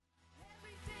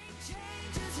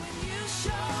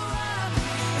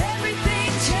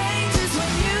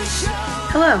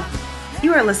Hello.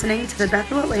 You are listening to the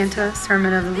Bethel Atlanta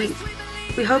Sermon of the Week.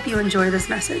 We hope you enjoy this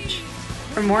message.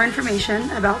 For more information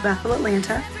about Bethel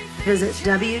Atlanta, visit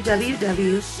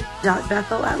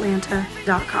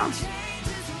www.bethelatlanta.com.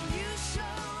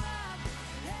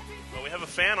 Well, we have a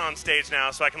fan on stage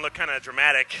now, so I can look kind of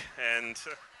dramatic, and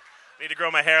I need to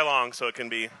grow my hair long so it can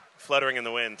be fluttering in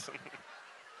the wind.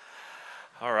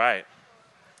 All right.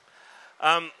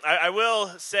 I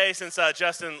will say, since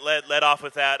Justin led off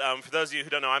with that, for those of you who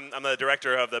don't know, I'm the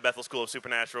director of the Bethel School of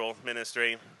Supernatural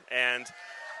Ministry, and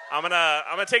I'm gonna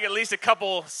take at least a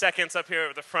couple seconds up here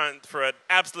at the front for an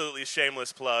absolutely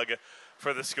shameless plug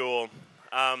for the school.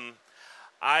 I've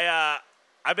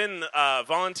been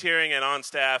volunteering and on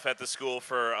staff at the school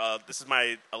for this is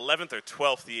my 11th or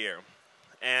 12th year,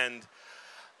 and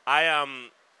I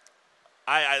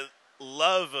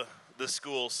love the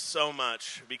school so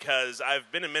much because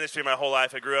I've been in ministry my whole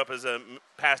life. I grew up as a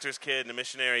pastor's kid and a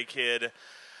missionary kid,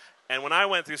 and when I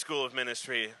went through school of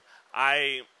ministry,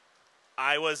 I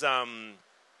was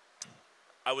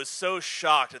so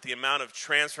shocked at the amount of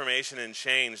transformation and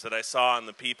change that I saw in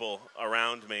the people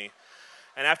around me.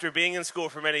 And after being in school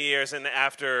for many years and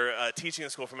after teaching in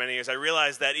school for many years, I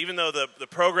realized that even though the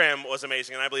program was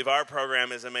amazing, and I believe our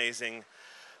program is amazing,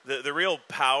 the real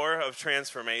power of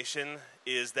transformation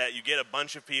is that you get a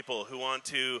bunch of people who want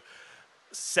to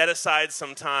set aside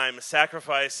some time,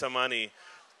 sacrifice some money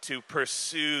to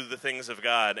pursue the things of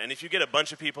God. And if you get a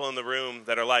bunch of people in the room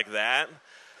that are like that,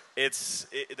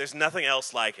 there's nothing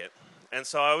else like it. And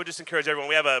so I would just encourage everyone,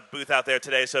 we have a booth out there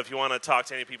today, so if you want to talk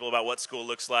to any people about what school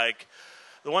looks like.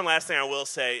 The one last thing I will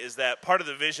say is that part of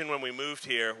the vision when we moved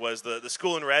here was the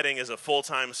school in Redding is a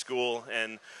full-time school,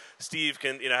 and Steve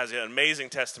has an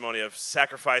amazing testimony of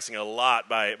sacrificing a lot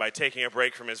by taking a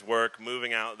break from his work,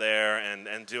 moving out there,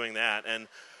 and doing that. And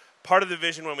part of the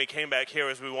vision when we came back here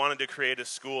was we wanted to create a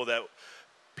school that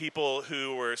people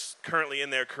who were currently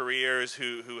in their careers,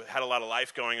 who had a lot of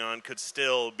life going on, could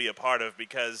still be a part of,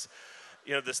 because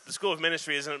the School of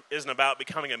Ministry isn't about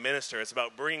becoming a minister. It's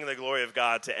about bringing the glory of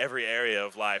God to every area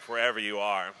of life, wherever you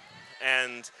are.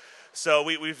 And so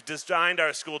we've designed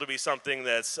our school to be something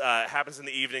that happens in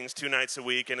the evenings 2 nights a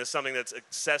week, and is something that's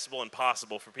accessible and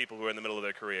possible for people who are in the middle of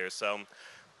their careers. So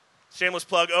shameless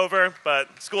plug over, but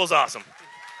school's awesome.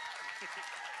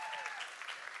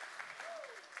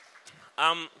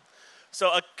 So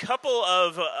a couple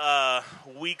of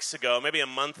weeks ago, maybe a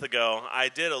month ago, I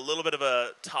did a little bit of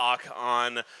a talk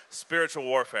on spiritual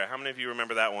warfare. How many of you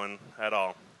remember that one at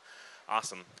all?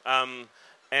 Awesome. And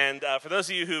for those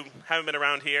of you who haven't been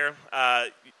around here,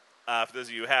 for those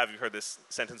of you who have, you've heard this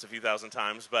sentence a few thousand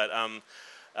times, but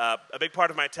a big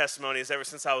part of my testimony is ever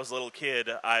since I was a little kid,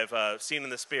 I've seen in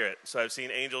the Spirit. So I've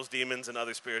seen angels, demons, and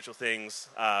other spiritual things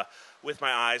with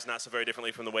my eyes, not so very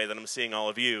differently from the way that I'm seeing all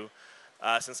of you.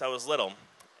 Since I was little.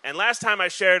 And last time I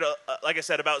shared, like I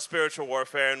said, about spiritual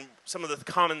warfare and some of the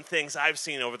common things I've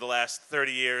seen over the last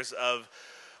 30 years of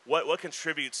what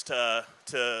contributes to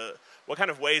what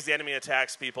kind of ways the enemy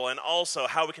attacks people, and also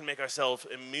how we can make ourselves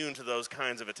immune to those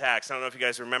kinds of attacks. I don't know if you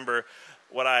guys remember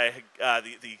what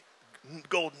the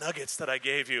gold nuggets that I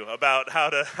gave you about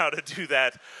how to do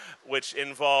that, which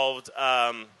involved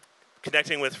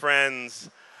connecting with friends,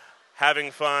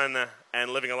 having fun, and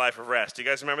living a life of rest. Do you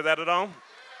guys remember that at all?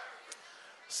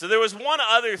 So there was one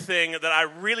other thing that I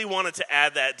really wanted to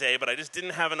add that day, but I just didn't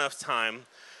have enough time.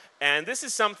 And this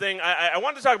is something, I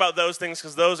wanted to talk about those things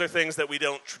because those are things that we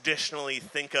don't traditionally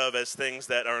think of as things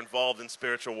that are involved in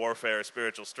spiritual warfare or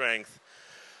spiritual strength.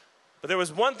 But there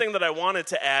was one thing that I wanted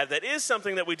to add that is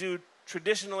something that we do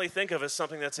traditionally think of as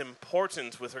something that's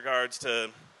important with regards to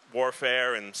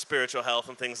warfare and spiritual health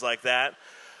and things like that.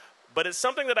 But it's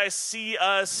something that I see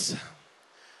us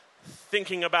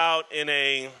thinking about in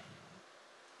a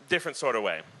different sort of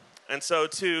way. And so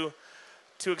to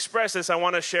express this, I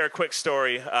want to share a quick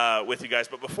story with you guys.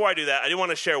 But before I do that, I do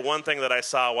want to share one thing that I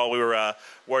saw while we were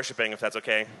worshiping, if that's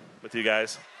okay with you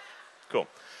guys. Cool.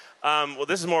 Well,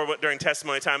 this is more during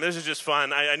testimony time. This is just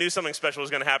fun. I knew something special was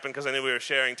going to happen because I knew we were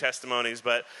sharing testimonies.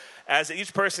 But as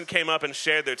each person came up and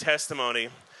shared their testimony,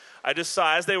 I just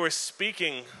saw, as they were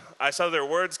speaking, I saw their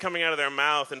words coming out of their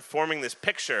mouth and forming this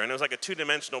picture. And it was like a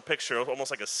two-dimensional picture, almost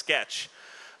like a sketch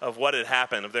of what had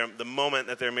happened, of the moment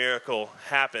that their miracle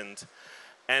happened.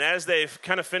 And as they've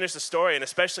kind of finished the story, and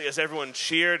especially as everyone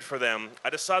cheered for them,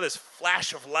 I just saw this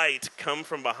flash of light come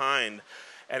from behind.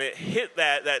 And it hit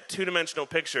that two-dimensional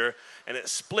picture, and it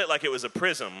split like it was a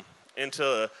prism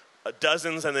into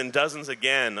dozens and then dozens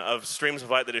again of streams of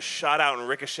light that just shot out and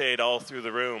ricocheted all through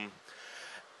the room.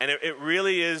 And it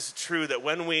really is true that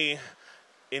when we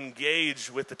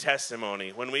engage with the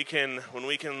testimony, when we can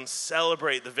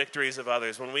celebrate the victories of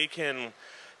others, when we can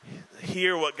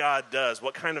hear what God does,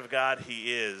 what kind of God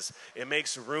he is, it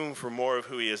makes room for more of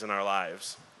who he is in our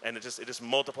lives. And it just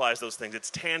multiplies those things. It's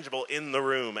tangible in the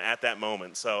room at that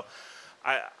moment. So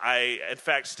I in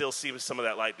fact still see some of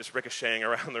that light just ricocheting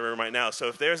around the room right now. So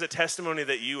if there's a testimony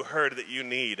that you heard that you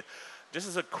need, just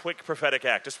as a quick prophetic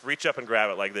act, just reach up and grab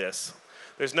it like this.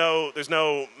 There's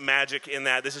no magic in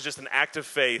that. This is just an act of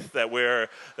faith that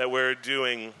we're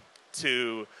doing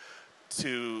to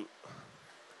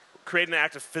create an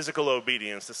act of physical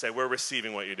obedience to say we're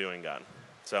receiving what you're doing, God.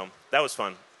 So that was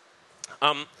fun.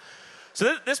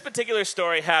 So this particular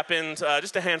story happened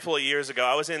just a handful of years ago.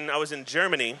 I was in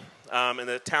Germany, in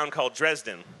a town called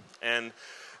Dresden, and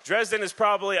Dresden is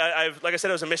probably, like I said,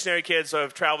 I was a missionary kid, so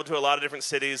I've traveled to a lot of different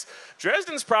cities.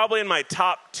 Dresden's probably in my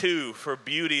top 2 for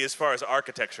beauty as far as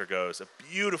architecture goes. A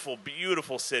beautiful,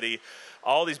 beautiful city.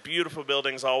 All these beautiful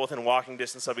buildings, all within walking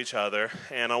distance of each other.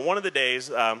 And on one of the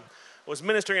days, I was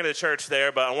ministering at a church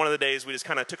there, but on one of the days we just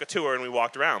kind of took a tour and we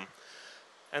walked around.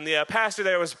 And the pastor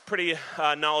there was pretty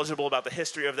knowledgeable about the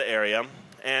history of the area.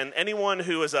 And anyone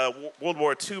who is a World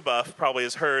War II buff probably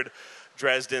has heard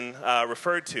Dresden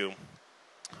referred to.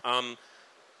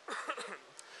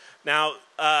 Now,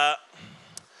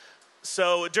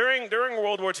 so during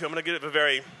World War II, I'm going to give a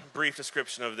very brief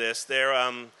description of this.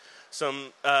 The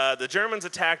Germans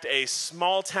attacked a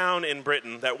small town in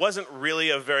Britain that wasn't really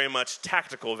of very much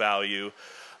tactical value,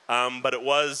 but it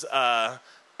was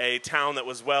a town that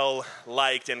was well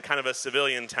liked and kind of a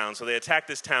civilian town. So they attacked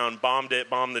this town, bombed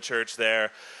the church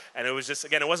there. And it was just,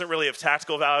 again, it wasn't really of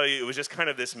tactical value. It was just kind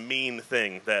of this mean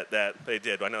thing that they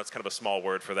did. I know it's kind of a small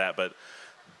word for that, but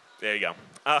there you go.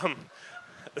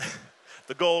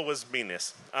 The goal was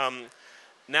meanness.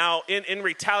 Now, in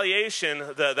retaliation,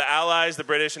 the Allies, the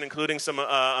British, and including some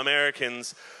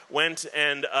Americans, went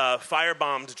and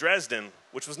firebombed Dresden,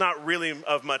 which was not really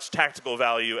of much tactical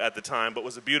value at the time, but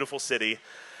was a beautiful city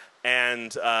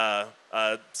and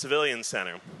a civilian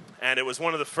center. And it was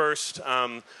one of the first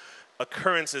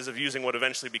occurrences of using what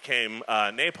eventually became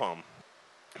napalm.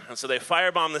 And so they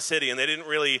firebombed the city, and they didn't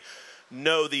really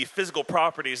know the physical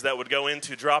properties that would go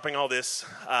into dropping all this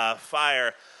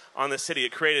fire on the city.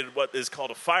 It created what is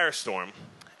called a firestorm.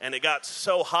 And it got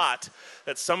so hot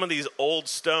that some of these old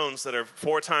stones that are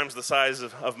 4 times the size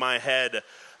of my head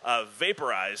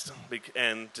vaporized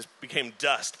and just became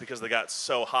dust because they got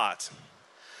so hot.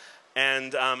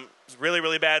 And it was a really,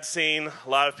 really bad scene. A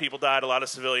lot of people died. A lot of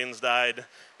civilians died.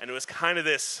 And it was kind of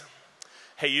this,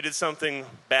 hey, you did something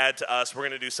bad to us. We're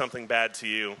going to do something bad to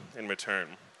you in return.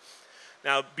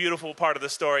 Now, beautiful part of the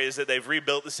story is that they've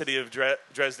rebuilt the city of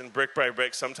Dresden brick by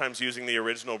brick, sometimes using the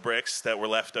original bricks that were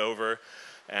left over.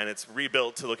 And it's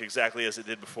rebuilt to look exactly as it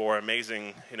did before.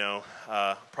 Amazing,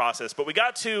 process. But we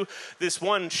got to this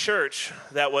one church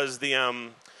that was the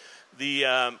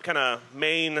kind of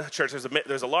main church.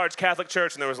 There's a large Catholic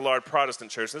church and there was a large Protestant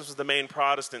church. This was the main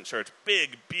Protestant church.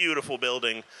 Big, beautiful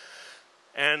building.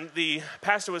 And the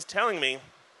pastor was telling me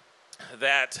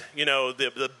that,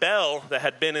 the bell that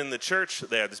had been in the church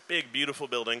there, this big, beautiful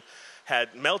building,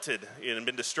 had melted and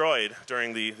been destroyed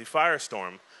during the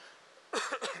firestorm.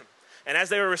 And as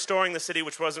they were restoring the city,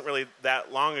 which wasn't really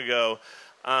that long ago,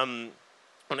 when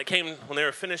they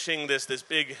were finishing this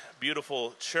big,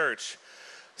 beautiful church,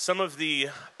 some of the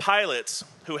pilots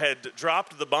who had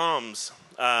dropped the bombs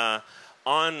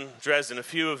on Dresden, a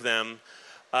few of them,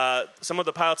 some of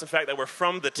the pilots, in fact, that were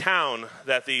from the town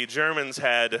that the Germans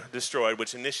had destroyed,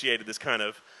 which initiated this kind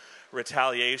of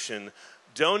retaliation,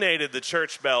 donated the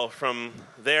church bell from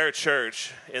their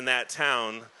church in that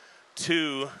town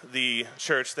to the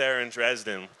church there in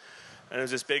Dresden. And it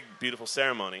was this big, beautiful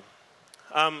ceremony.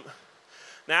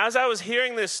 Now, as I was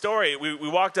hearing this story, we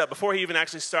walked up, before he even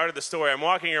actually started the story, I'm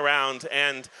walking around,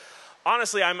 and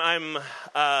honestly, when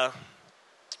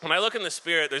I look in the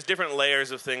Spirit, there's different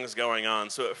layers of things going on.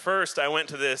 So at first, I went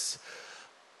to this,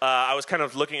 I was kind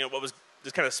of looking at what was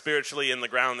just kind of spiritually in the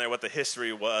ground there, what the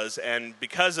history was, and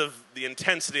because of the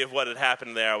intensity of what had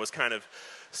happened there, I was kind of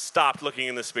stopped looking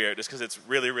in the Spirit, just because it's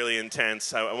really, really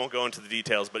intense. I won't go into the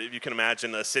details, but if you can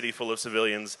imagine a city full of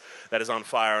civilians that is on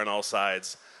fire on all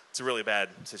sides, it's a really bad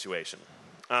situation.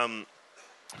 And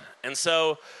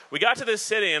so we got to this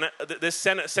city, and this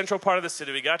central part of the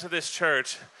city, we got to this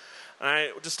church, and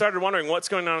I just started wondering what's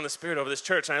going on in the Spirit over this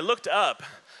church. And I looked up,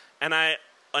 and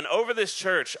over this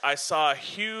church, I saw a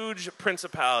huge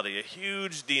principality, a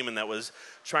huge demon that was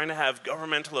trying to have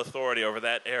governmental authority over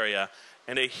that area,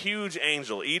 and a huge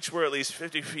angel. Each were at least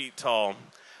 50 feet tall,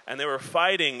 and they were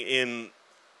fighting in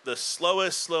the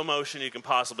slowest slow motion you can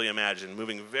possibly imagine,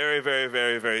 moving very, very,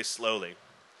 very, very slowly.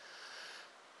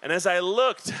 And as I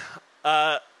looked,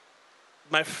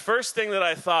 my first thing that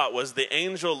I thought was the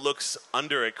angel looks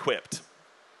under-equipped.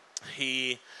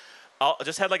 He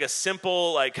just had like a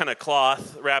simple like kind of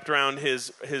cloth wrapped around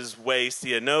his waist.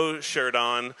 He had no shirt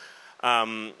on,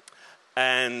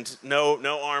 and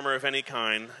no armor of any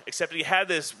kind, except he had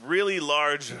this really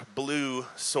large blue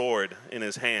sword in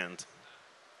his hand.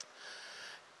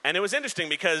 And it was interesting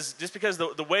because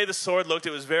the way the sword looked,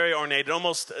 it was very ornate. It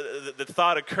almost, the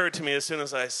thought occurred to me as soon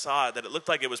as I saw it that it looked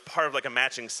like it was part of like a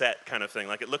matching set kind of thing.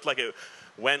 Like it looked like it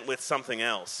went with something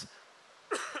else.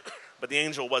 But the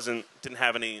angel didn't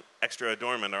have any extra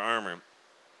adornment or armor.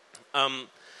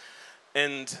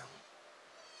 And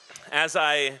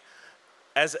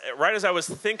right as I was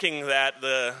thinking that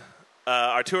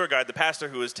our tour guide, the pastor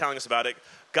who was telling us about it,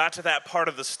 got to that part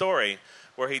of the story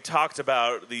where he talked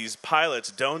about these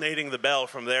pilots donating the bell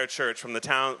from their church, from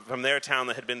their town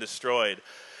that had been destroyed.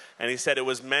 And he said it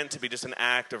was meant to be just an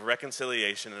act of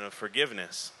reconciliation and of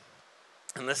forgiveness.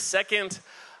 And the second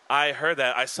I heard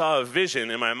that, I saw a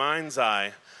vision in my mind's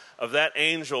eye of that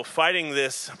angel fighting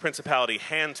this principality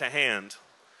hand to hand,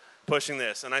 pushing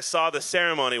this. And I saw the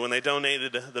ceremony when they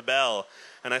donated the bell.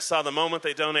 And I saw the moment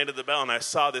they donated the bell, and I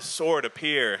saw this sword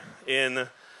appear in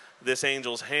this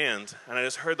angel's hand. And I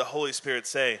just heard the Holy Spirit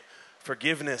say,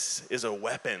 forgiveness is a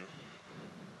weapon.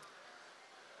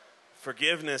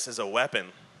 Forgiveness is a weapon.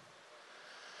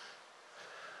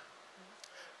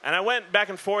 And I went back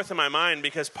and forth in my mind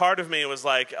because part of me was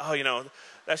like, oh,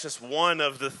 that's just one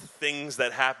of the things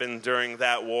that happened during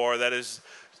that war. That is,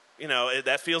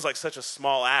 that feels like such a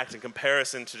small act in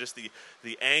comparison to just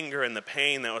the anger and the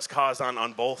pain that was caused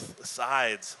on both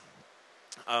sides.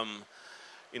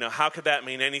 How could that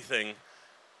mean anything?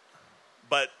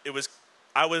 But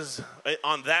I was,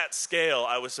 on that scale,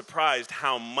 I was surprised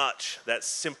how much that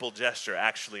simple gesture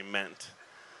actually meant.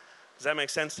 Does that make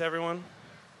sense to everyone?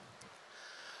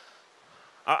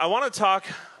 I want to talk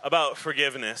about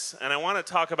forgiveness, and I want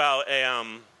to talk about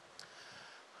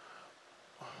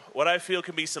what I feel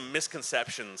can be some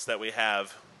misconceptions that we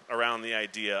have around the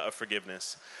idea of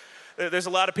forgiveness. There's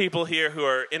a lot of people here who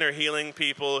are inner healing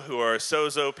people, who are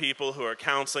sozo people, who are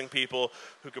counseling people,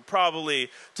 who could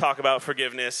probably talk about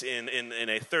forgiveness in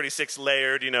a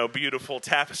 36-layered, beautiful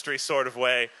tapestry sort of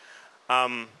way.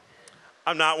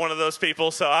 I'm not one of those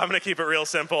people, so I'm going to keep it real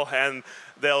simple, and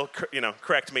they'll,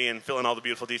 correct me and fill in all the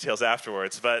beautiful details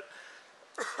afterwards. But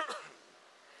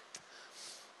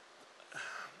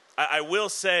I will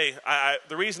say,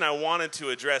 the reason I wanted to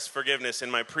address forgiveness in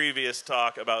my previous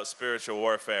talk about spiritual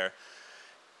warfare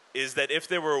is that if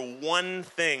there were one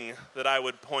thing that I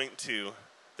would point to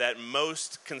that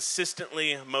most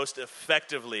consistently, most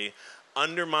effectively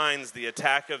undermines the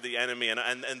attack of the enemy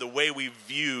and the way we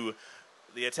view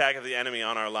the attack of the enemy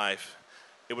on our life,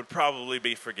 it would probably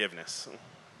be forgiveness.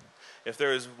 If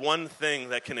there is one thing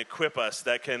that can equip us,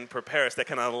 that can prepare us, that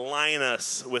can align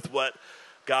us with what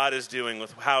God is doing,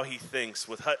 with how he thinks,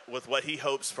 with what he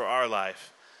hopes for our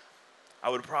life, I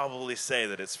would probably say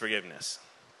that it's forgiveness.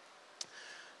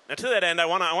 Now, to that end, I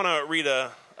want to read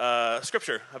a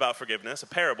scripture about forgiveness, a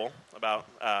parable about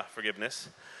forgiveness.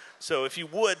 So if you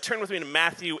would, turn with me to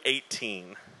Matthew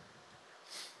 18.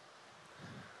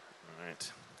 All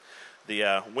right.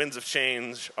 The winds of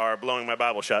change are blowing my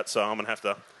Bible shut, so I'm going to have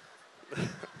to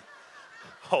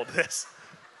hold this.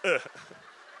 There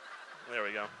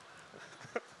we go.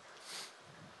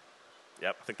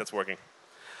 Yep, I think that's working.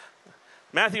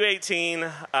 Matthew 18, we're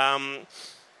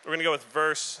going to go with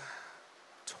verse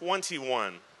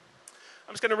 21. I'm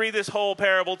just going to read this whole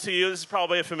parable to you. This is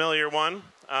probably a familiar one,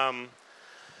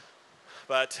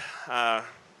 but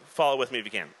follow with me if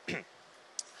you can.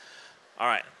 All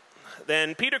right.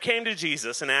 Then Peter came to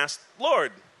Jesus and asked,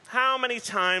 "Lord, how many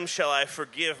times shall I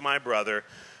forgive my brother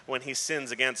when he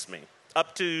sins against me?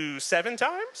 Up to 7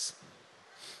 times?"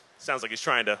 Sounds like he's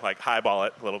trying to highball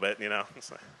it a little bit,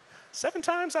 It's like, 7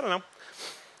 times? I don't know.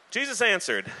 Jesus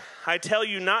answered, "I tell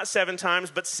you not 7 times,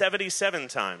 but 77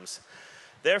 times.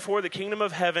 Therefore the kingdom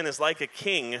of heaven is like a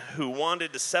king who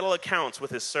wanted to settle accounts with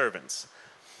his servants.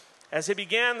 As he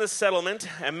began the settlement,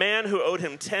 a man who owed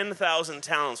him 10,000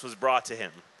 talents was brought to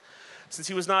him. Since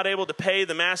he was not able to pay,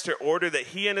 the master ordered that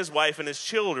he and his wife and his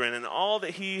children and all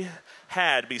that he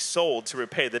had be sold to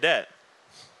repay the debt.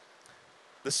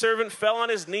 The servant fell on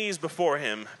his knees before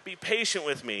him. 'Be patient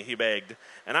with me,' he begged,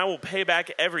 'and I will pay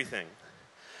back everything.'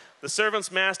 The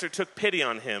servant's master took pity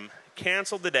on him,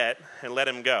 canceled the debt, and let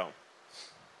him go.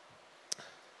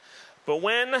 But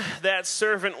when that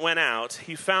servant went out,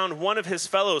 he found one of his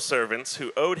fellow servants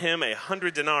who owed him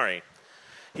 100 denarii.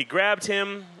 He grabbed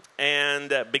him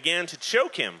and began to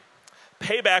choke him.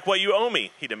 'Pay back what you owe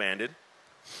me,' he demanded.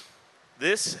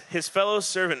 His fellow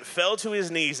servant fell to his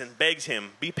knees and begged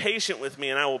him, 'Be patient with me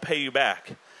and I will pay you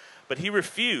back.' But he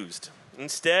refused.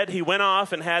 Instead, he went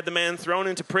off and had the man thrown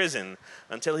into prison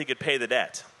until he could pay the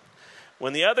debt.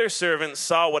 When the other servants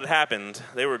saw what had happened,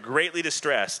 they were greatly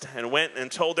distressed and went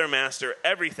and told their master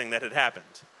everything that had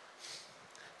happened.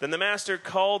 Then the master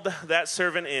called that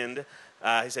servant in.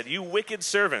 He said, 'You wicked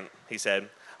servant,' he said,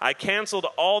 'I canceled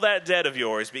all that debt of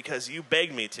yours because you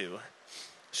begged me to.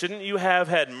 Shouldn't you have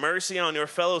had mercy on your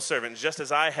fellow servant just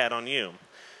as I had on you?'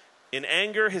 In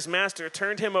anger, his master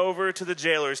turned him over to the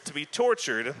jailers to be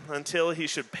tortured until he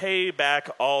should pay back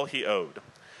all he owed.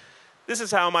 This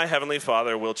is how my heavenly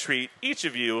Father will treat each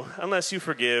of you unless you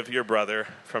forgive your brother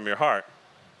from your heart."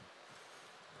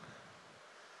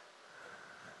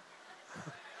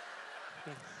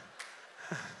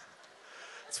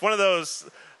 It's one of those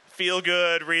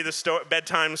feel-good, read the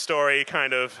bedtime story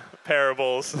kind of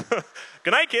parables.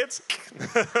 Good night, kids.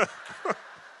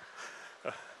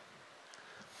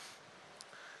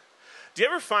 Do you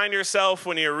ever find yourself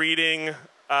when you're reading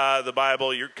the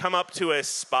Bible, you come up to a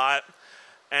spot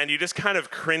and you just kind of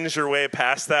cringe your way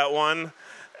past that one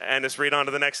and just read on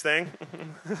to the next thing?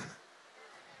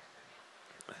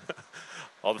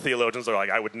 All the theologians are like,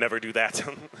 "I would never do that."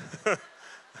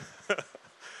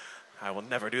 I will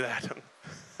never do that.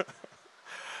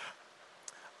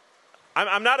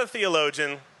 I'm not a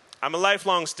theologian. I'm a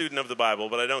lifelong student of the Bible,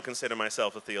 but I don't consider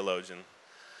myself a theologian.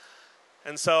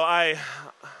 And so I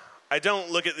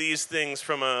don't look at these things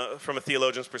from a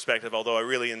theologian's perspective, although I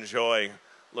really enjoy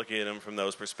looking at them from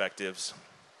those perspectives.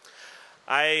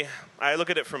 I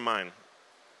look at it from mine.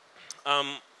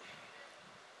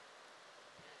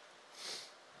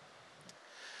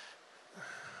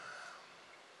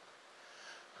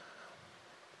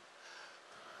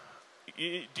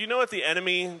 Do you know what the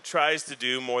enemy tries to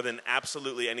do more than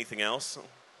absolutely anything else?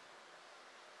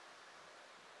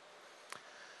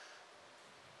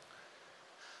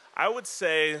 I would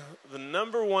say the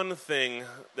number one thing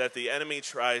that the enemy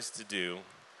tries to do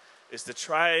is to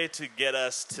try to get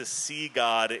us to see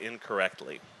God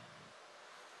incorrectly.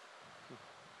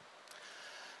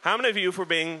 How many of you, if we're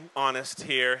being honest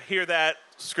here, hear that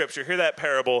scripture, hear that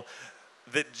parable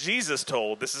that Jesus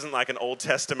told? This isn't like an Old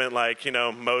Testament, like,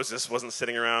 Moses wasn't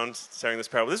sitting around sharing this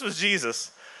parable. This was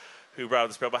Jesus who brought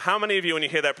this parable. How many of you, when you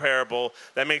hear that parable,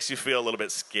 that makes you feel a little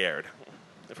bit scared,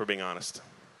 if we're being honest?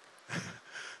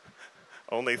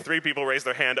 Only 3 people raised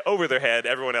their hand over their head.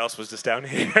 Everyone else was just down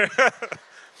here.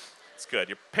 It's good.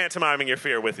 You're pantomiming your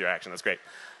fear with your action. That's great.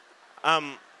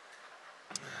 Well,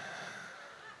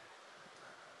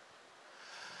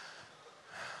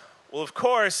 of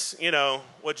course,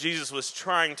 what Jesus was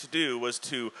trying to do was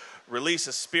to release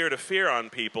a spirit of fear on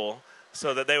people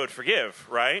so that they would forgive,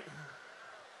 right?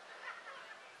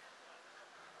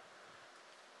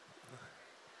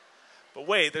 But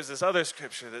wait, there's this other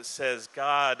scripture that says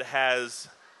God has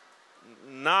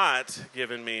not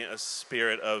given me a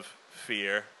spirit of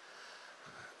fear.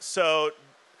 So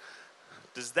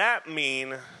does that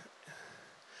mean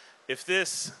if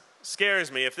this scares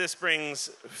me, if this brings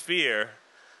fear,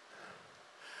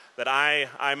 that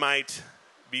I might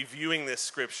be viewing this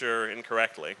scripture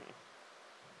incorrectly?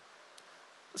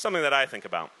 It's something that I think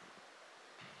about.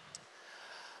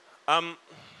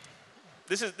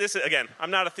 This is again,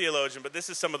 I'm not a theologian, but this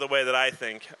is some of the way that I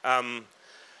think.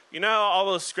 All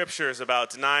those scriptures about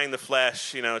denying the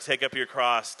flesh, take up your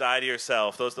cross, die to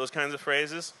yourself, those kinds of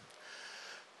phrases.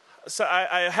 So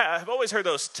I have always heard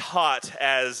those taught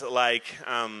as like,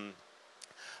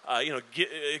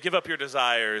 give up your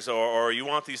desires, or you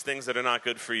want these things that are not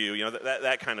good for you,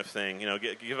 that kind of thing,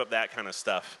 give up that kind of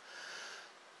stuff.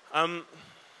 Did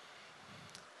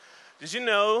you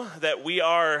know that we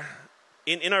are,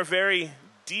 in our very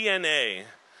DNA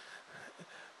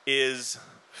is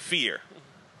fear?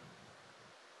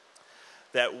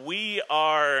 That we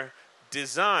are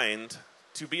designed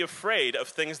to be afraid of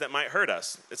things that might hurt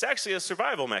us. It's actually a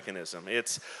survival mechanism.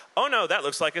 It's, oh no, that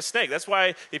looks like a snake. That's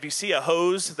why if you see a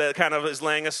hose that kind of is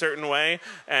laying a certain way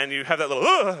and you have that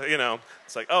little,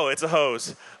 it's like, oh, it's a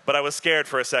hose. But I was scared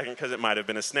for a second because it might have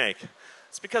been a snake.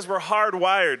 It's because we're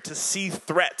hardwired to see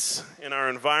threats in our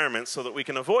environment so that we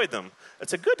can avoid them.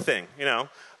 It's a good thing,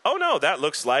 Oh no, that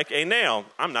looks like a nail.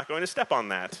 I'm not going to step on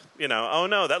that. Oh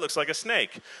no, that looks like a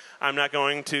snake. I'm not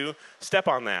going to step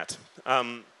on that.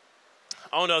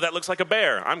 Oh no, that looks like a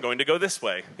bear. I'm going to go this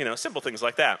way. Simple things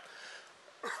like that.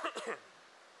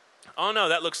 Oh no,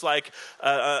 that looks like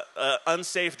an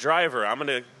unsafe driver. I'm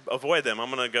going to avoid them.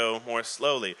 I'm going to go more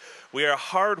slowly. We are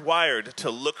hardwired to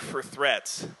look for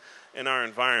threats in our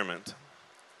environment.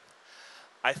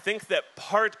 I think that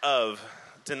part of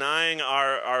denying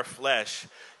our flesh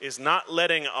is not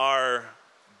letting our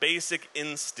basic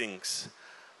instincts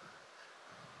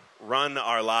run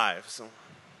our lives.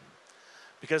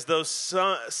 Because those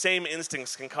same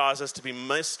instincts can cause us to be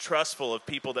mistrustful of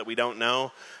people that we don't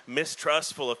know,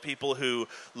 mistrustful of people who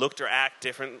look or act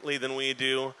differently than we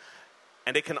do,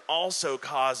 and it can also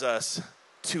cause us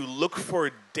to look for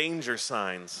danger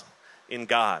signs in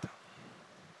God.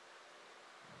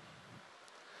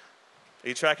 Are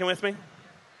you tracking with me?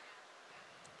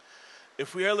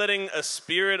 If we are letting a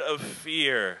spirit of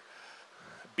fear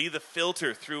be the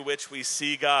filter through which we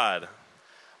see God,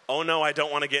 oh no, I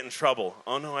don't want to get in trouble.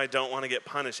 Oh no, I don't want to get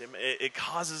punished. It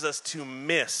causes us to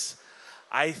miss,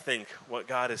 I think, what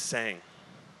God is saying.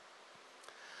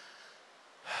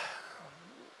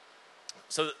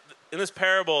 So in this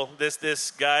parable,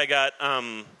 this guy got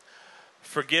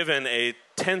forgiven a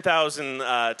 10,000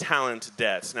 talent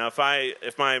debt. Now,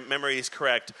 if my memory is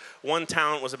correct, 1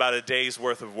 talent was about a day's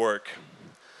worth of work,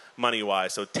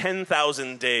 money-wise. So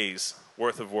 10,000 days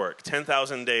worth of work,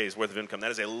 10,000 days worth of income.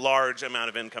 That is a large amount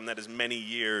of income. That is many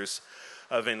years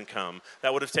of income.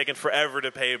 That would have taken forever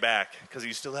to pay back because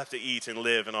you still have to eat and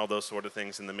live and all those sort of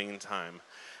things in the meantime.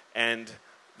 And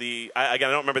I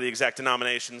don't remember the exact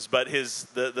denominations, but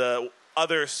the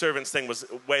other servant's thing was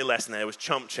way less than that. It was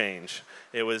chump change.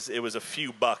 It was a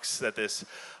few bucks that this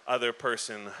other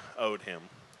person owed him.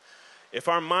 If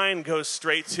our mind goes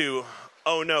straight to,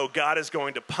 oh no, God is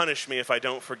going to punish me if I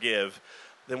don't forgive,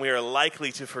 then we are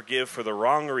likely to forgive for the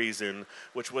wrong reason,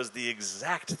 which was the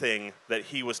exact thing that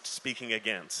he was speaking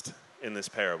against in this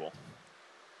parable.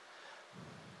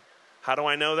 How do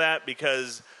I know that?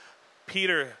 Because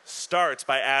Peter starts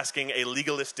by asking a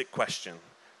legalistic question.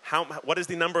 What is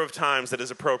the number of times that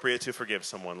is appropriate to forgive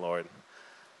someone, Lord?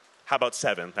 How about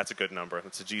 7? That's a good number.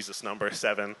 That's a Jesus number,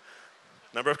 7.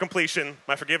 Number of completion.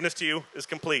 My forgiveness to you is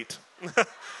complete.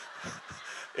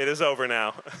 It is over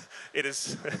now. It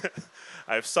is.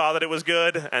 I saw that it was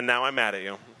good, and now I'm mad at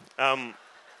you.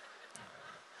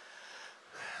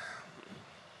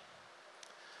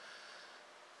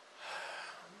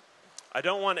 I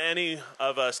don't want any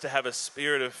of us to have a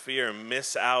spirit of fear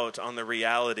miss out on the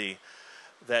reality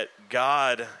that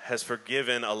God has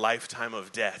forgiven a lifetime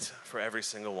of debt for every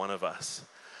single one of us.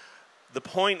 The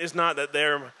point is not that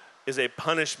there is a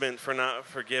punishment for not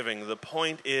forgiving. The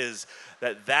point is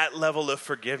that that level of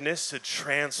forgiveness should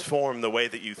transform the way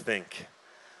that you think.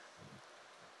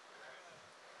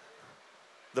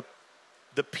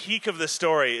 The peak of the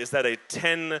story is that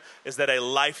a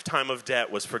lifetime of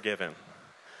debt was forgiven.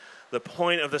 The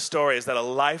point of the story is that a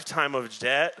lifetime of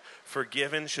debt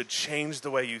forgiven should change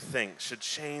the way you think, should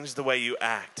change the way you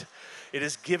act. It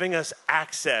is giving us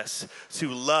access to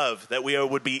love that we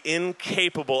would be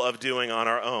incapable of doing on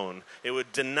our own. It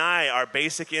would deny our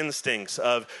basic instincts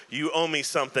of, you owe me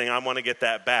something, I want to get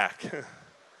that back.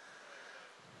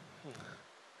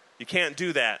 You can't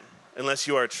do that unless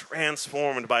you are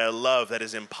transformed by a love that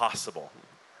is impossible.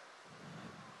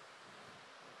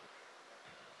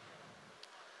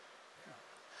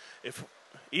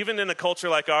 Even in a culture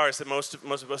like ours that most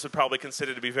of us would probably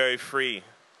consider to be very free,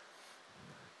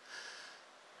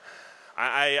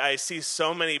 I see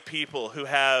so many people who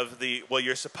have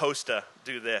you're supposed to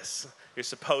do this, you're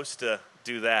supposed to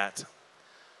do that.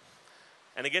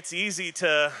 And it gets easy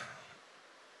to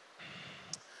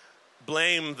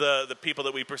blame the people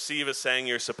that we perceive as saying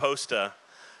you're supposed to,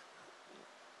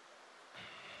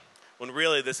 when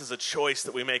really this is a choice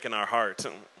that we make in our heart.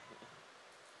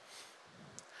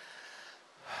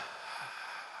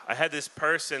 I had this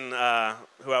person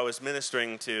who I was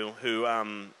ministering to who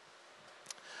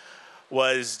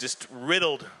was just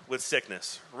riddled with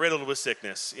sickness.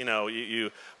 You know,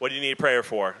 what do you need prayer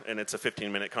for? And it's a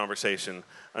 15-minute conversation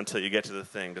until you get to the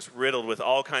thing. Just riddled with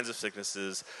all kinds of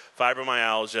sicknesses,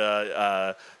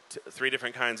 fibromyalgia, 3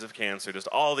 different kinds of cancer, just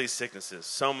all these sicknesses.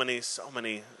 So many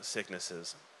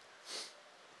sicknesses.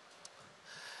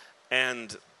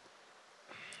 And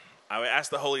I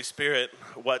asked the Holy Spirit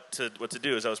what to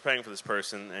do as I was praying for this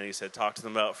person, and he said, talk to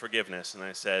them about forgiveness. And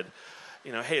I said,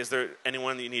 hey, is there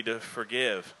anyone that you need to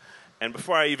forgive? And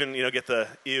before I even, get the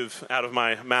 "iv" out of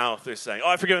my mouth, they're saying,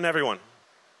 I've forgiven everyone.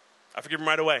 I forgive them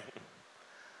right away.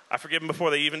 I forgive them before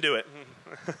they even do it.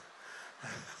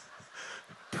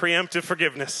 Preemptive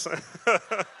forgiveness.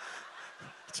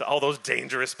 To all those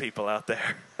dangerous people out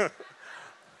there.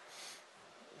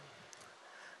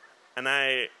 And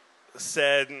I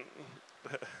said,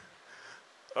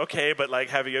 okay, but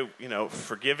have you,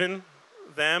 forgiven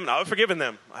them? No, I've forgiven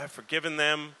them. I've forgiven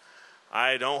them.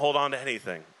 I don't hold on to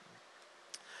anything.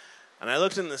 And I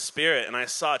looked in the spirit and I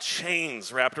saw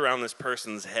chains wrapped around this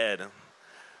person's head.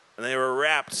 And they were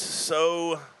wrapped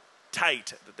so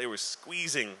tight that they were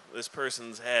squeezing this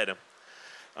person's head.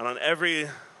 And on every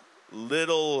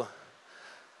little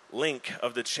link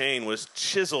of the chain was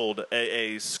chiseled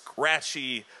a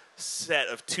scratchy set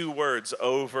of 2 words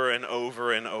over and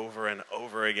over and over and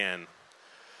over again.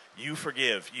 You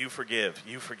forgive, you forgive,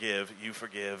 you forgive, you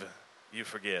forgive, you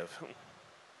forgive.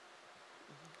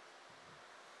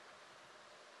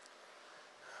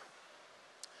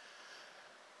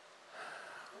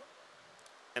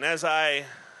 And as I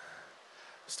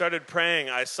started praying,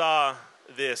 I saw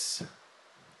this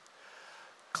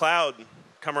cloud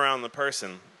come around the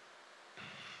person.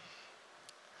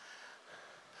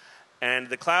 And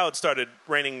the cloud started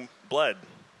raining blood,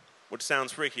 which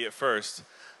sounds freaky at first,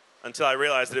 until I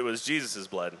realized that it was Jesus'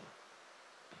 blood.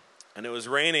 And it was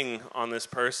raining on this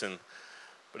person,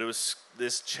 but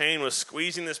this chain was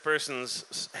squeezing this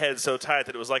person's head so tight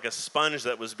that it was like a sponge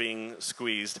that was being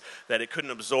squeezed, that it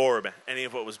couldn't absorb any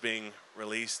of what was being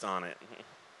released on it.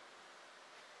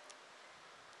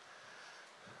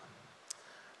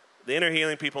 The inner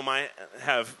healing people might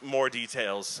have more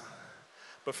details,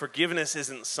 but forgiveness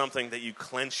isn't something that you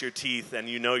clench your teeth and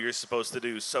you know you're supposed to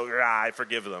do, so I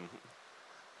forgive them.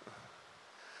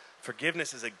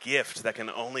 Forgiveness is a gift that can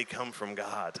only come from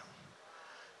God.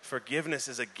 Forgiveness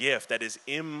is a gift that is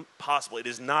impossible. It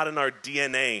is not in our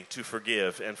DNA to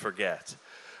forgive and forget.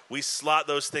 We slot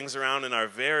those things around in our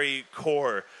very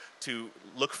core to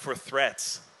look for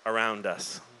threats around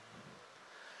us.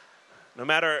 No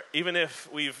matter, even if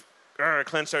we've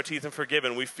clenched our teeth and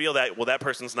forgiven, we feel that, well, that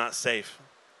person's not safe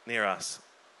near us.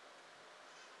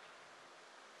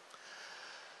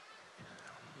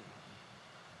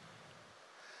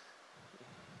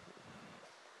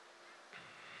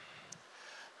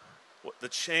 The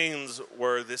chains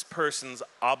were this person's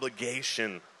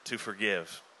obligation to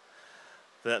forgive.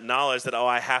 The knowledge that, oh,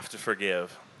 I have to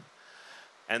forgive.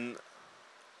 And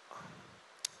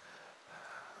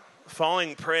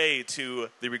falling prey to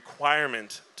the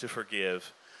requirement to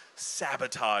forgive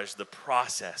sabotage the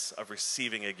process of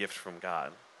receiving a gift from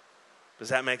God. Does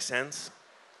that make sense?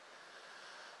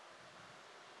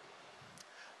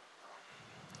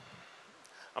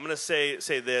 I'm going to say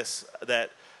this, that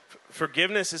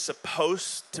forgiveness is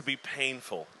supposed to be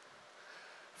painful.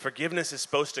 Forgiveness is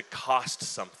supposed to cost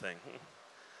something.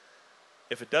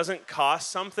 If it doesn't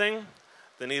cost something,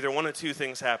 then either one of 2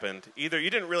 things happened. Either you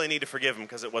didn't really need to forgive him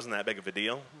because it wasn't that big of a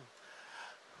deal,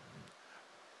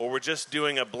 or we're just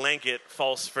doing a blanket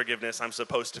false forgiveness. I'm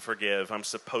supposed to forgive. I'm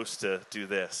supposed to do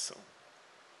this.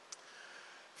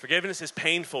 Forgiveness is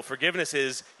painful. Forgiveness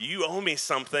is, you owe me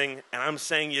something, and I'm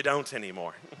saying you don't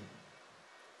anymore.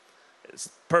 It's a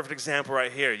perfect example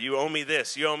right here. You owe me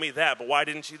this. You owe me that. But why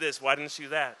didn't you this? Why didn't you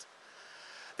that?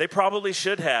 They probably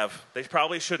should have. They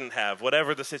probably shouldn't have,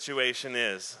 whatever the situation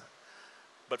is.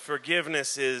 But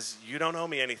forgiveness is, you don't owe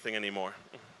me anything anymore.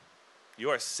 You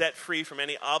are set free from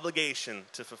any obligation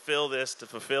to fulfill this, to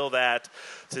fulfill that,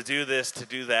 to do this, to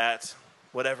do that,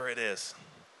 whatever it is.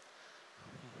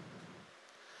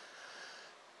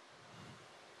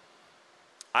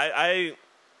 I've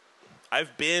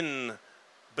been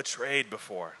betrayed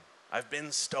before. I've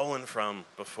been stolen from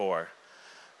before.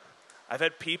 I've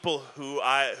had people who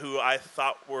I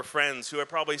thought were friends, who I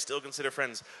probably still consider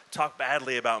friends, talk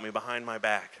badly about me behind my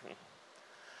back.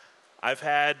 I've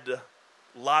had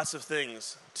lots of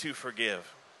things to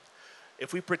forgive.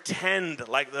 If we pretend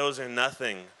like those are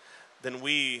nothing, then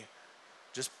we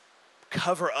just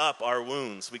cover up our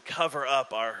wounds. We cover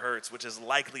up our hurts, which is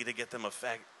likely to get them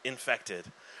infected,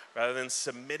 rather than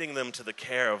submitting them to the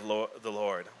care of the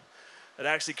Lord. It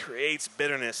actually creates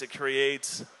bitterness. It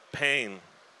creates pain.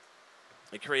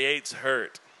 It creates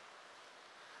hurt.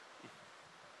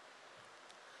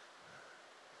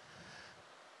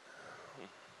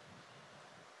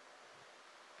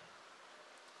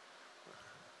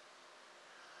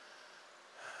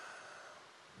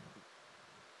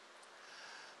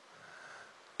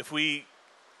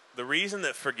 The reason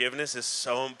that forgiveness is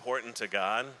so important to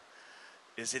God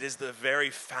is it is the very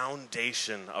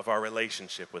foundation of our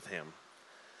relationship with Him.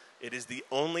 It is the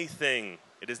only thing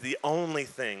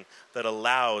that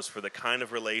allows for the kind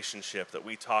of relationship that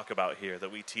we talk about here,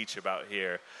 that we teach about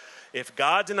here. If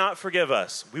God did not forgive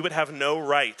us, we would have no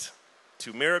right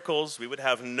to miracles. We would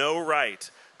have no right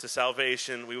to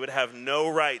salvation. We would have no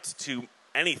right to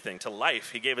anything, to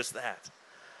life. He gave us that.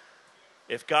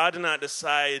 If God did not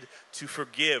decide to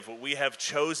forgive what we have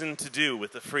chosen to do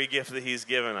with the free gift that He's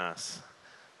given us,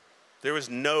 there was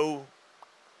no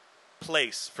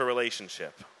place for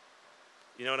relationship.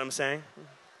 You know what I'm saying?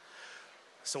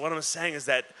 So what I'm saying is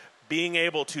that being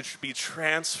able to be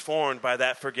transformed by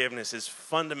that forgiveness is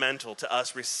fundamental to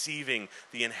us receiving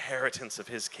the inheritance of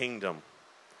his kingdom,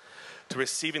 to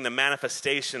receiving the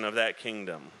manifestation of that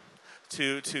kingdom,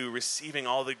 to receiving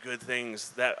all the good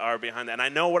things that are behind that. And I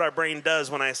know what our brain does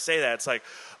when I say that. It's like,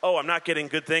 oh, I'm not getting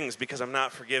good things because I'm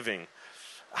not forgiving.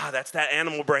 That's that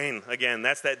animal brain again.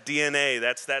 That's that DNA.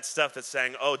 That's that stuff that's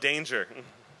saying, oh, danger.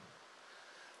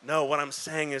 No, what I'm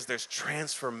saying is there's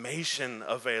transformation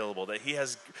available, that he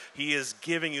is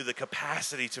giving you the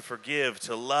capacity to forgive,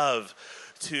 to love,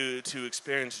 to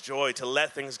experience joy, to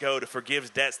let things go, to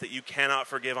forgive debts that you cannot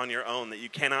forgive on your own, that you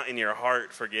cannot in your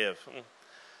heart forgive.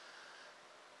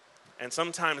 And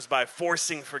sometimes by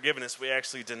forcing forgiveness, we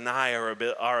actually deny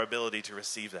our ability to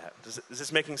receive that. Is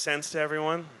this making sense to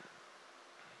everyone?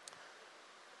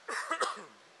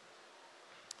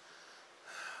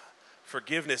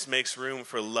 Forgiveness makes room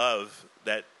for love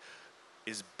that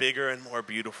is bigger and more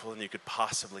beautiful than you could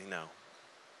possibly know.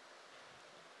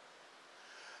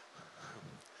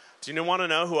 Do you want to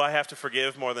know who I have to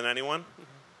forgive more than anyone?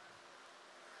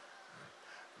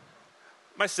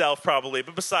 Myself, probably,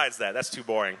 but besides that, that's too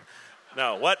boring.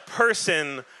 No, what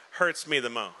person hurts me the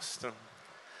most?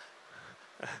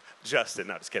 Justin,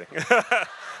 no, just kidding.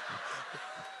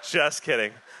 Just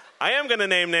kidding. I am going to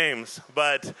name names,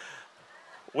 but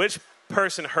which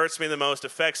person hurts me the most,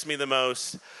 affects me the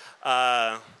most,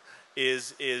 does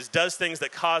things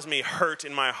that cause me hurt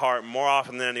in my heart more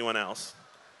often than anyone else?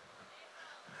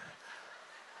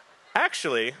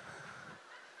 Actually,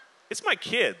 it's my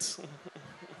kids.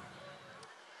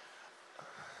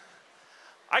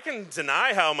 I can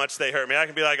deny how much they hurt me. I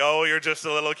can be like, oh, you're just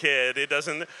a little kid. It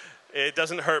doesn't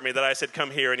hurt me that I said,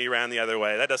 come here, and he ran the other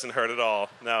way. That doesn't hurt at all.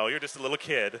 No, you're just a little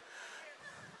kid.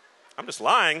 I'm just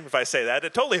lying if I say that.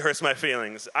 It totally hurts my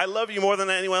feelings. I love you more than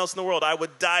anyone else in the world. I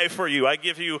would die for you. I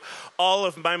give you all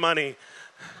of my money.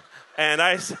 And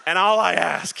all I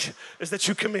ask is that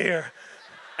you come here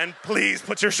and please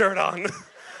put your shirt on.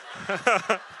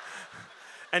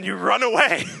 And you run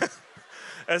away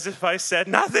as if I said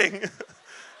nothing.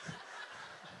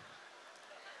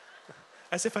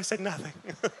 As if I said nothing.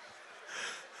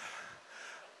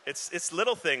 It's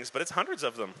little things, but it's hundreds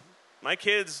of them. My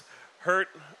kids hurt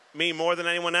me more than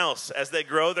anyone else. As they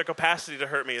grow, their capacity to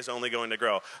hurt me is only going to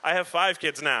grow. I have 5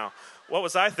 kids now. What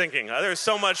was I thinking? There's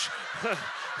so much.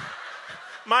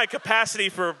 My capacity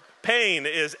for pain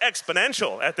is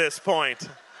exponential at this point.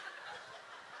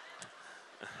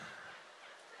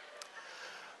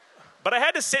 But I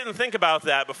had to sit and think about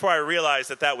that before I realized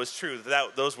that was true,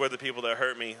 that those were the people that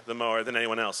hurt me the more than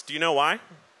anyone else. Do you know why?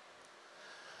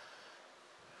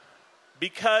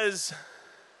 Because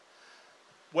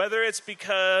whether it's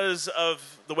because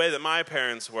of the way that my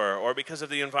parents were, or because of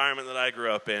the environment that I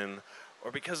grew up in, or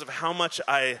because of how much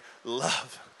I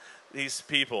love these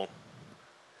people,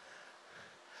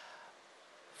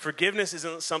 forgiveness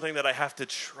isn't something that I have to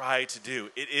try to do.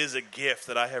 It is a gift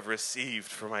that I have received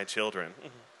for my children.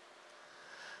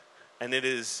 And it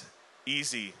is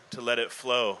easy to let it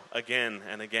flow again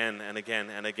and again and again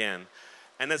and again.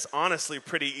 And it's honestly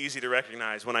pretty easy to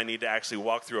recognize when I need to actually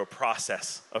walk through a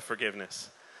process of forgiveness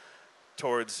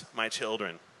towards my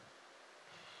children.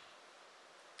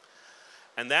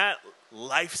 And that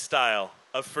lifestyle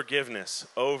of forgiveness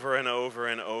over and over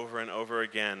and over and over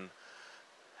again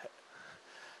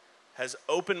has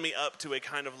opened me up to a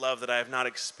kind of love that I have not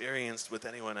experienced with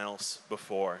anyone else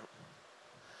before.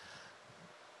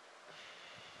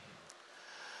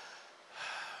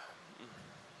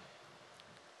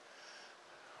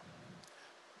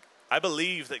 I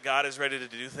believe that God is ready to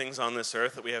do things on this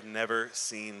earth that we have never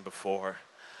seen before.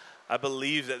 I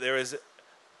believe that there is,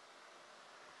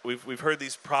 we've heard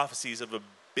these prophecies of a 1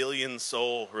 billion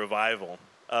soul revival,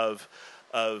 of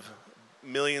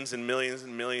millions and millions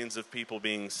and millions of people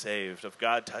being saved, of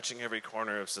God touching every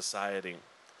corner of society.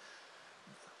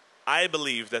 I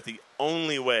believe that the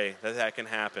only way that that can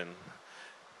happen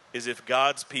is if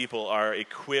God's people are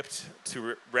equipped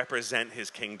to represent his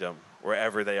kingdom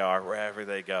wherever they are, wherever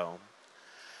they go.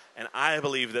 And I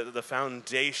believe that the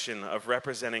foundation of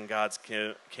representing God's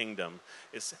kingdom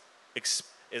is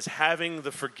having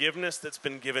the forgiveness that's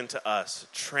been given to us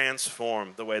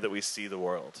transform the way that we see the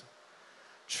world.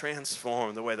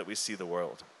 Transform the way that we see the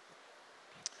world.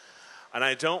 And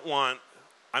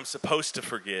I'm supposed to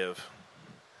forgive,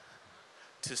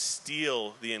 to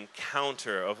steal the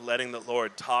encounter of letting the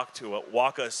Lord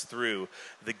walk us through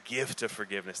the gift of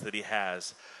forgiveness that he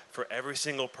has for every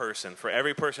single person, for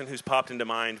every person who's popped into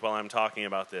mind while I'm talking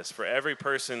about this, for every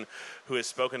person who has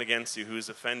spoken against you, who has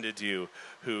offended you,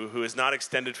 who has not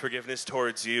extended forgiveness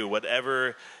towards you,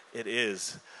 whatever it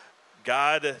is.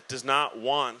 God does not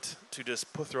want to just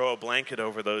throw a blanket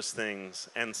over those things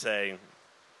and say,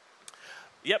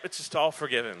 yep, it's just all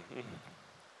forgiven.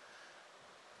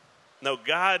 No,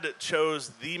 God chose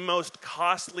the most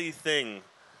costly thing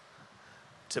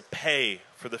to pay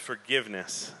for the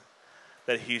forgiveness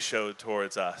that he showed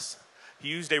towards us. He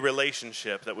used a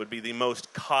relationship that would be the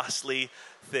most costly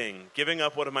thing. Giving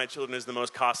up one of my children is the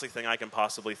most costly thing I can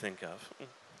possibly think of.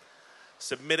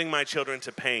 Submitting my children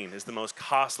to pain is the most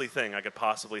costly thing I could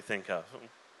possibly think of.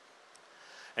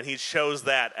 And he chose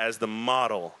that as the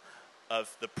model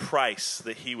of the price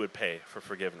that he would pay for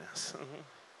forgiveness.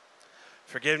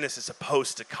 Forgiveness is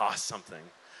supposed to cost something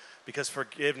because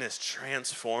forgiveness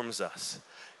transforms us.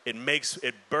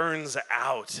 It burns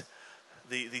out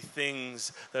the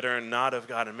things that are not of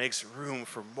God and makes room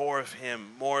for more of him,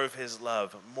 more of his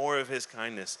love, more of his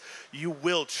kindness. You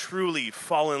will truly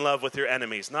fall in love with your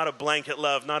enemies. Not a blanket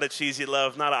love, not a cheesy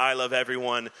love, not a I love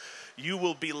everyone. You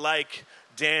will be like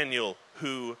Daniel,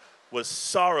 who was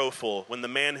sorrowful when the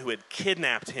man who had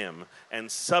kidnapped him and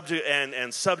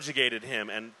subjugated him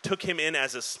and took him in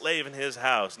as a slave in his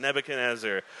house,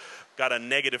 Nebuchadnezzar, got a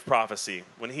negative prophecy.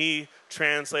 When he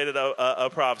translated a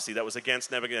prophecy that was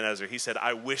against Nebuchadnezzar, he said,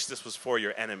 I wish this was for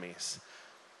your enemies.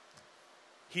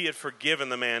 He had forgiven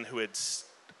the man who had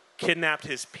kidnapped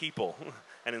his people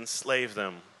and enslaved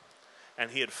them.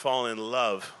 And he had fallen in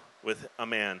love with a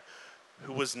man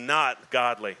who was not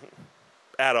godly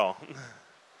at all.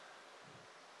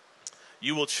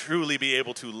 You will truly be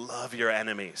able to love your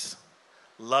enemies.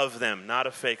 Love them, not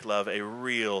a fake love, a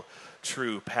real,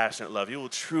 true, passionate love. You will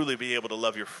truly be able to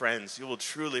love your friends. You will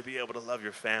truly be able to love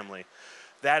your family.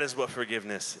 That is what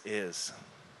forgiveness is.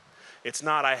 It's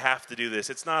not, I have to do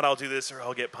this. It's not, I'll do this or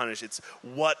I'll get punished. It's,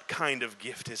 what kind of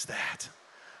gift is that?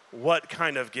 What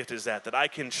kind of gift is that? That I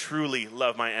can truly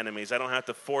love my enemies. I don't have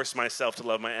to force myself to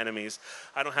love my enemies.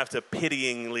 I don't have to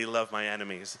pityingly love my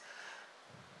enemies.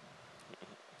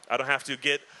 I don't have to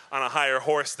get on a higher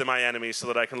horse than my enemies so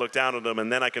that I can look down on them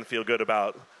and then I can feel good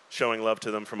about showing love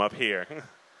to them from up here.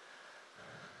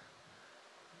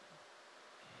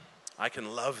 I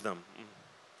can love them.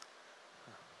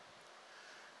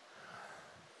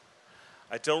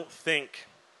 I don't think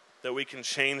that we can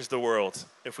change the world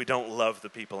if we don't love the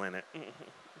people in it.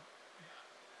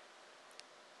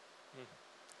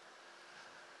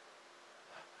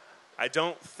 I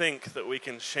don't think that we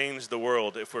can change the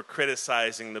world if we're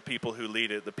criticizing the people who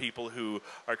lead it, the people who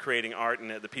are creating art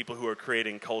in it, the people who are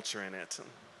creating culture in it.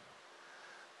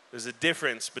 There's a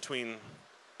difference between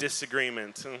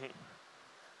disagreement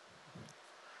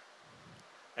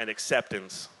and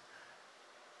acceptance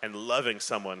and loving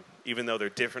someone, even though they're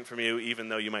different from you, even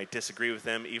though you might disagree with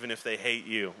them, even if they hate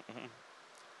you.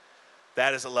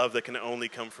 That is a love that can only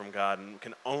come from God and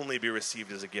can only be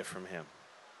received as a gift from him.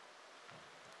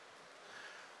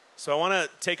 So I want to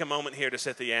take a moment here just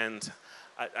at the end.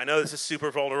 I know this is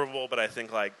super vulnerable, but I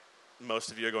think like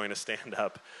most of you are going to stand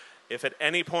up. If at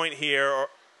any point here, or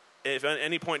if at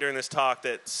any point during this talk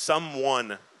that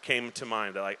someone came to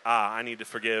mind, that like, I need to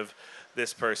forgive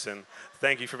this person.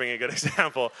 Thank you for being a good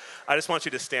example. I just want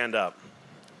you to stand up.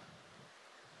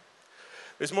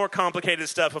 There's more complicated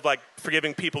stuff of like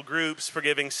forgiving people groups,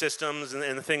 forgiving systems,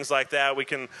 and things like that.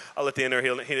 I'll let the inner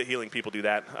healing people do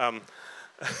that.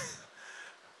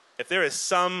 If there is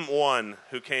someone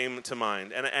who came to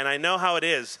mind, and I know how it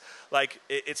is, like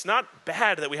it's not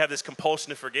bad that we have this compulsion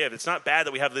to forgive. It's not bad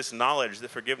that we have this knowledge that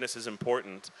forgiveness is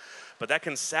important, but that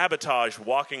can sabotage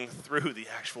walking through the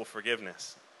actual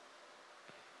forgiveness.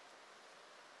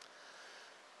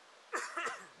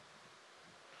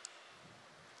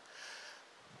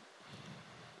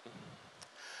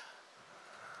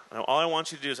 Now, all I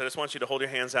want you to do is I just want you to hold your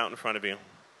hands out in front of you.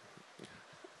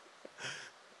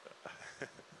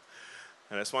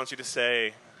 And I just want you to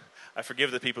say, I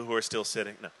forgive the people who are still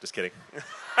sitting. No, just kidding.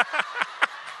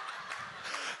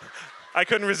 I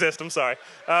couldn't resist, I'm sorry.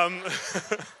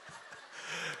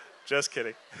 Just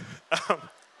kidding.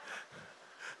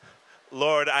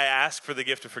 Lord, I ask for the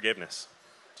gift of forgiveness.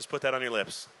 Just put that on your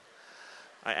lips.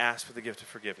 I ask for the gift of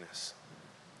forgiveness.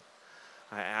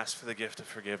 I ask for the gift of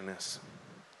forgiveness.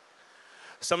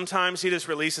 Sometimes he just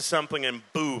releases something and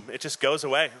boom, it just goes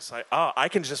away. It's like, I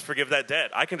can just forgive that debt.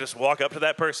 I can just walk up to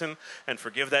that person and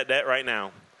forgive that debt right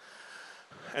now.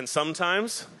 And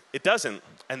sometimes it doesn't,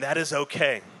 and that is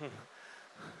okay.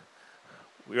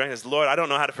 We write as, Lord, I don't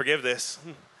know how to forgive this.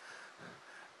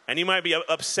 And you might be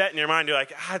upset in your mind. You're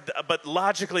like, but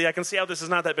logically, I can see how this is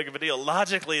not that big of a deal.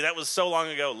 Logically, that was so long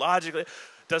ago. Logically,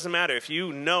 doesn't matter. If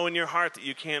you know in your heart that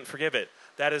you can't forgive it,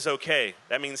 that is okay.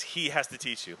 That means he has to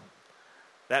teach you.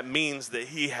 That means that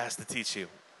he has to teach you.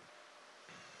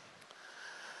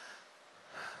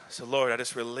 So Lord, I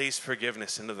just release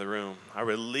forgiveness into the room. I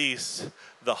release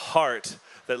the heart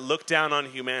that looked down on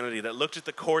humanity, that looked at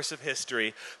the course of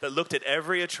history, that looked at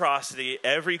every atrocity,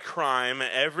 every crime,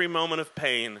 every moment of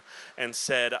pain, and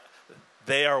said,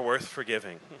 they are worth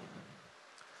forgiving.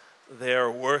 They are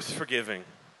worth forgiving.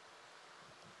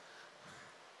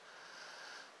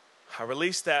 I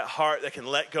release that heart that can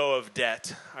let go of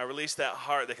debt. I release that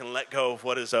heart that can let go of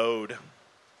what is owed.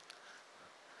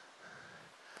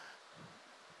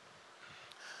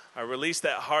 I release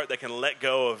that heart that can let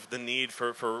go of the need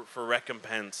for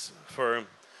recompense, for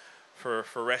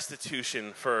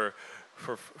restitution, for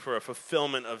a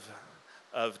fulfillment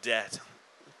of debt.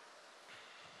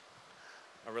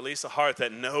 I release a heart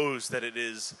that knows that it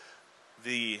is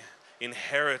the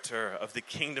inheritor of the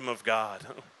kingdom of God.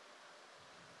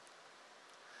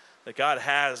 That God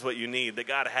has what you need, that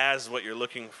God has what you're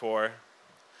looking for.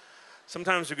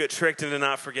 Sometimes we get tricked into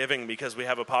not forgiving because we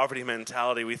have a poverty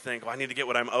mentality. We think, well, I need to get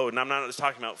what I'm owed. And I'm not just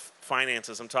talking about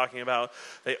finances. I'm talking about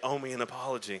they owe me an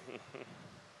apology.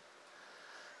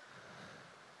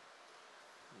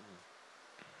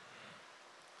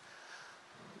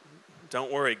 Don't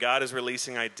worry, God is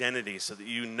releasing identity so that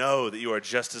you know that you are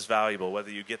just as valuable whether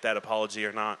you get that apology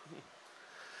or not.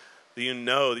 That you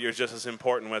know that you're just as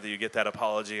important whether you get that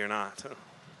apology or not.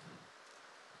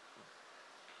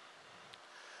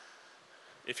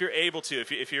 If you're able to,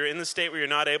 if you're in the state where you're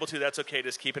not able to, that's okay,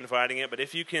 just keep inviting it. But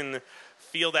if you can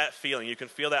feel that feeling, you can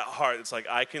feel that heart, it's like,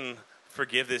 I can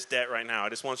forgive this debt right now. I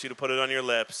just want you to put it on your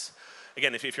lips.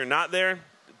 Again, if you're not there,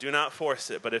 do not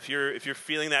force it. But if you're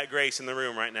feeling that grace in the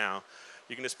room right now,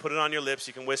 you can just put it on your lips.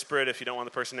 You can whisper it if you don't want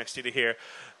the person next to you to hear.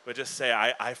 But just say,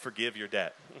 I forgive your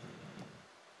debt.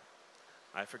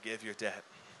 I forgive your debt.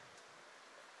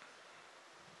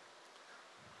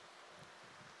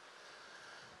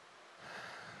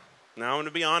 Now, I'm going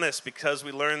to be honest, because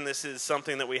we learned this is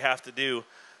something that we have to do.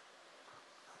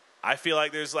 I feel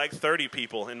like there's like 30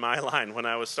 people in my line when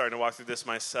I was starting to walk through this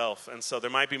myself. And so there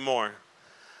might be more.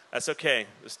 That's okay.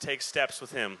 Just take steps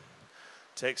with him.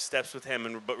 Take steps with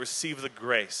him, but receive the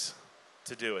grace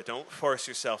to do it. Don't force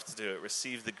yourself to do it.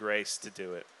 Receive the grace to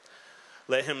do it.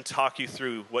 Let him talk you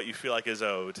through what you feel like is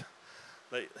owed.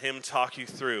 Let him talk you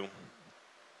through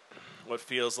what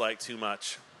feels like too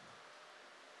much.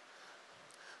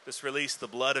 Just release the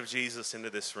blood of Jesus into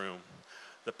this room.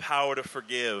 The power to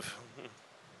forgive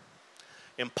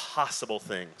impossible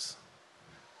things.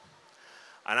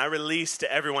 And I release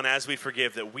to everyone as we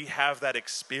forgive that we have that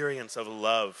experience of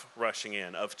love rushing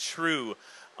in, of true,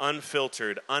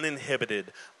 unfiltered,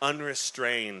 uninhibited,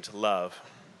 unrestrained love.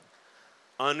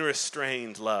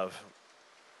 Unrestrained love.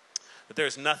 That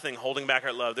there's nothing holding back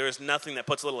our love. There is nothing that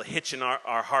puts a little hitch in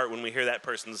our heart when we hear that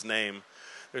person's name.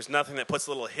 There's nothing that puts a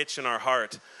little hitch in our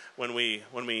heart when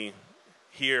we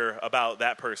hear about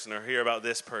that person or hear about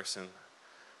this person.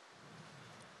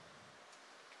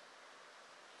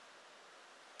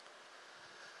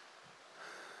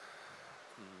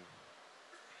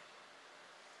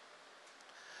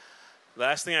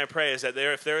 Last thing I pray is that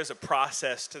if there is a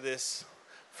process to this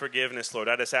forgiveness, Lord,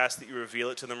 I just ask that you reveal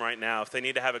it to them right now. If they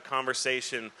need to have a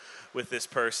conversation with this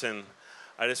person,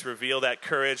 I just reveal that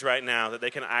courage right now that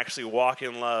they can actually walk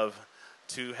in love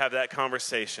to have that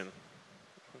conversation.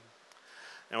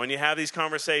 And when you have these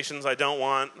conversations, I don't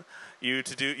want you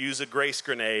to use a grace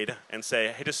grenade and say,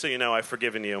 hey, just so you know, I've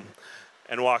forgiven you,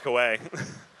 and walk away.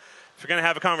 If you're going to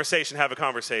have a conversation, have a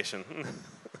conversation.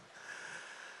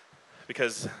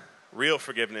 Because real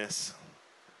forgiveness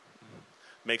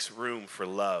makes room for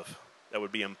love that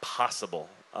would be impossible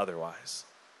otherwise.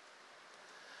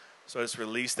 So I just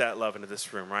release that love into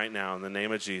this room right now in the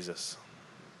name of Jesus.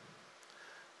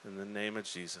 In the name of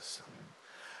Jesus.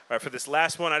 All right, for this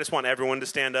last one, I just want everyone to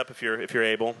stand up if you're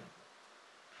able.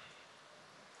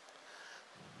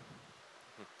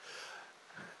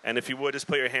 And if you would, just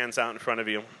put your hands out in front of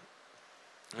you.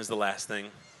 Is the last thing.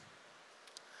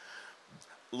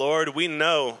 Lord, we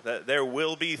know that there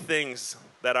will be things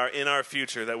that are in our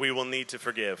future that we will need to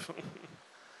forgive.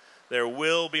 There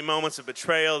will be moments of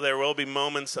betrayal. There will be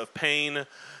moments of pain.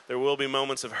 There will be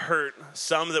moments of hurt.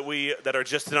 Some that are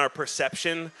just in our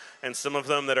perception, and some of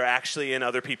them that are actually in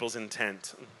other people's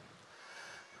intent.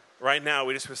 Right now,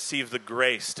 we just receive the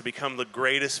grace to become the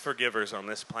greatest forgivers on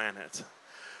this planet.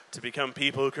 To become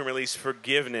people who can release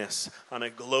forgiveness on a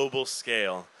global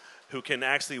scale. Who can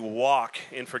actually walk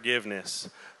in forgiveness,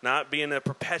 not be in a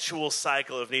perpetual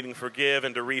cycle of needing to forgive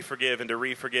and to re-forgive and to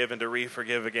re-forgive and to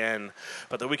re-forgive again,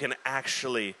 but that we can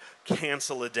actually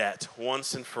cancel a debt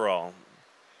once and for all.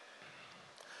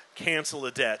 Cancel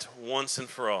a debt once and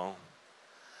for all.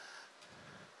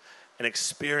 And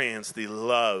experience the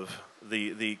love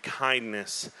the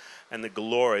kindness and the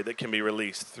glory that can be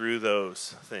released through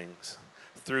those things,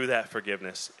 through that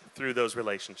forgiveness, through those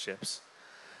relationships.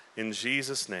 In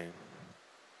Jesus' name,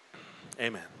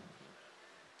 amen.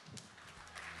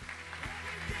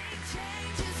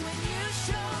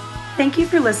 Thank you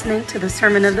for listening to the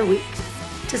Sermon of the Week.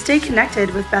 To stay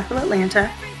connected with Bethel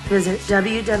Atlanta, visit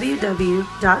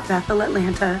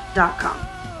www.bethelatlanta.com.